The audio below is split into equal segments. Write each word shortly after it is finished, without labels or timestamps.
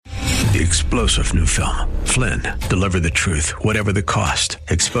The explosive new film, Flynn, Deliver the Truth, Whatever the Cost,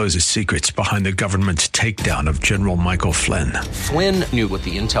 exposes secrets behind the government's takedown of General Michael Flynn. Flynn knew what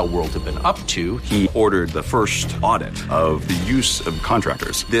the intel world had been up to. He ordered the first audit of the use of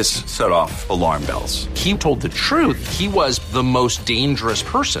contractors. This set off alarm bells. He told the truth. He was the most dangerous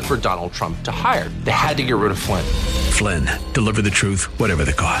person for Donald Trump to hire. They had to get rid of Flynn. Flynn, Deliver the Truth, Whatever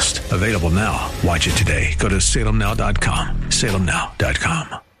the Cost. Available now. Watch it today. Go to salemnow.com.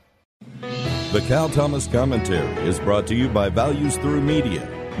 salemnow.com. The Cal Thomas Commentary is brought to you by Values Through Media.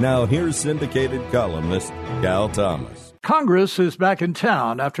 Now here's syndicated columnist Cal Thomas. Congress is back in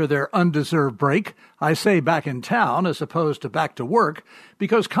town after their undeserved break. I say back in town as opposed to back to work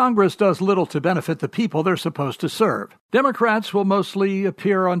because Congress does little to benefit the people they're supposed to serve. Democrats will mostly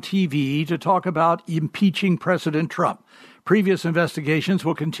appear on TV to talk about impeaching President Trump. Previous investigations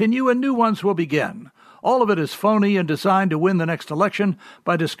will continue and new ones will begin. All of it is phony and designed to win the next election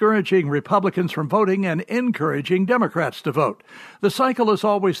by discouraging Republicans from voting and encouraging Democrats to vote. The cycle is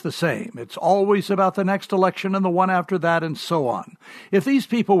always the same. It's always about the next election and the one after that and so on. If these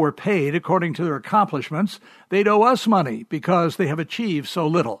people were paid according to their accomplishments, they'd owe us money because they have achieved so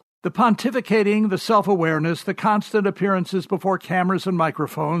little. The pontificating, the self-awareness, the constant appearances before cameras and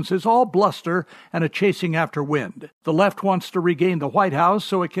microphones is all bluster and a chasing after wind. The left wants to regain the White House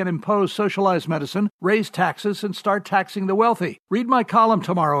so it can impose socialized medicine, raise taxes, and start taxing the wealthy. Read my column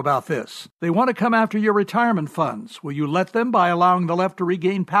tomorrow about this. They want to come after your retirement funds. Will you let them by allowing the left to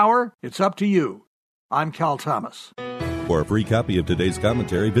regain power? It's up to you. I'm Cal Thomas. For a free copy of today's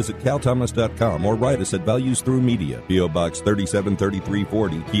commentary, visit calthomas.com or write us at Values Through Media, P.O. Box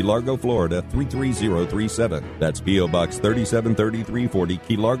 373340, Key Largo, Florida 33037. That's P.O. Box 373340,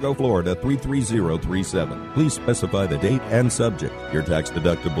 Key Largo, Florida 33037. Please specify the date and subject. Your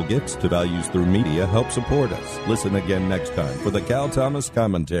tax-deductible gifts to Values Through Media help support us. Listen again next time for the Cal Thomas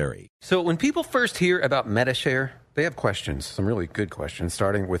Commentary. So when people first hear about Medi-Share, they have questions, some really good questions,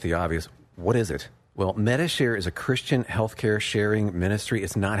 starting with the obvious. What is it? Well, Medi-Share is a Christian healthcare sharing ministry.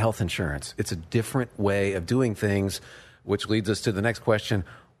 It's not health insurance. It's a different way of doing things, which leads us to the next question.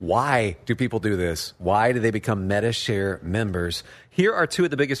 Why do people do this? Why do they become Medi-Share members? Here are two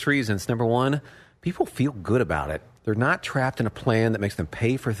of the biggest reasons. Number one, people feel good about it. They're not trapped in a plan that makes them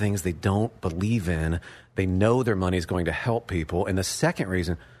pay for things they don't believe in. They know their money is going to help people. And the second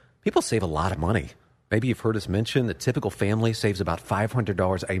reason, people save a lot of money. Maybe you've heard us mention the typical family saves about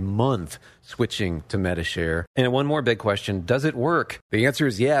 $500 a month switching to Medi-Share. And one more big question, does it work? The answer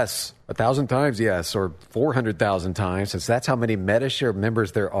is yes, 1,000 times yes, or 400,000 times, since that's how many Medi-Share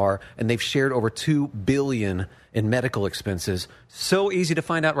members there are, and they've shared over $2 billion in medical expenses. So easy to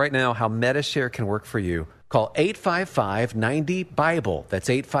find out right now how Medi-Share can work for you. Call 855-90-BIBLE. That's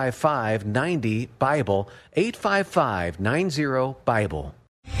 855-90-BIBLE, 855-90-BIBLE.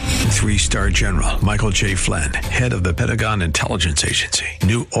 3-star General Michael J. Flynn, head of the Pentagon Intelligence Agency,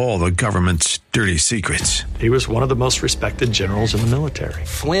 knew all the government's dirty secrets. He was one of the most respected generals in the military.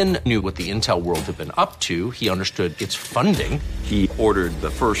 Flynn knew what the intel world had been up to. He understood its funding. He ordered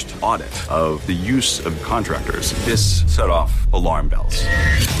the first audit of the use of contractors. This set off alarm bells.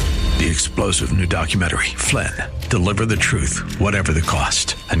 The explosive new documentary, Flynn, Deliver the Truth, Whatever the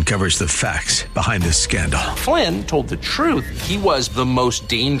Cost, uncovers the facts behind this scandal. Flynn told the truth. He was the most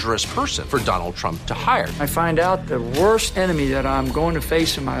dangerous person for Donald Trump to hire. I find out the worst enemy that I'm going to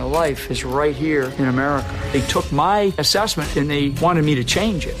face in my life is right here in America. They took my assessment and they wanted me to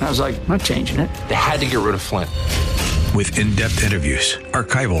change it. And I was like, I'm not changing it. They had to get rid of Flynn. With in-depth interviews,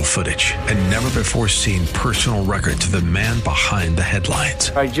 archival footage, and never-before-seen personal records of the man behind the headlines.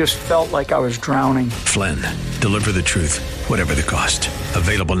 I just felt like I was drowning. Flynn, Deliver the Truth, Whatever the Cost.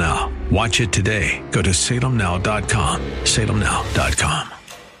 Available now. Watch it today. Go to salemnow.com. salemnow.com.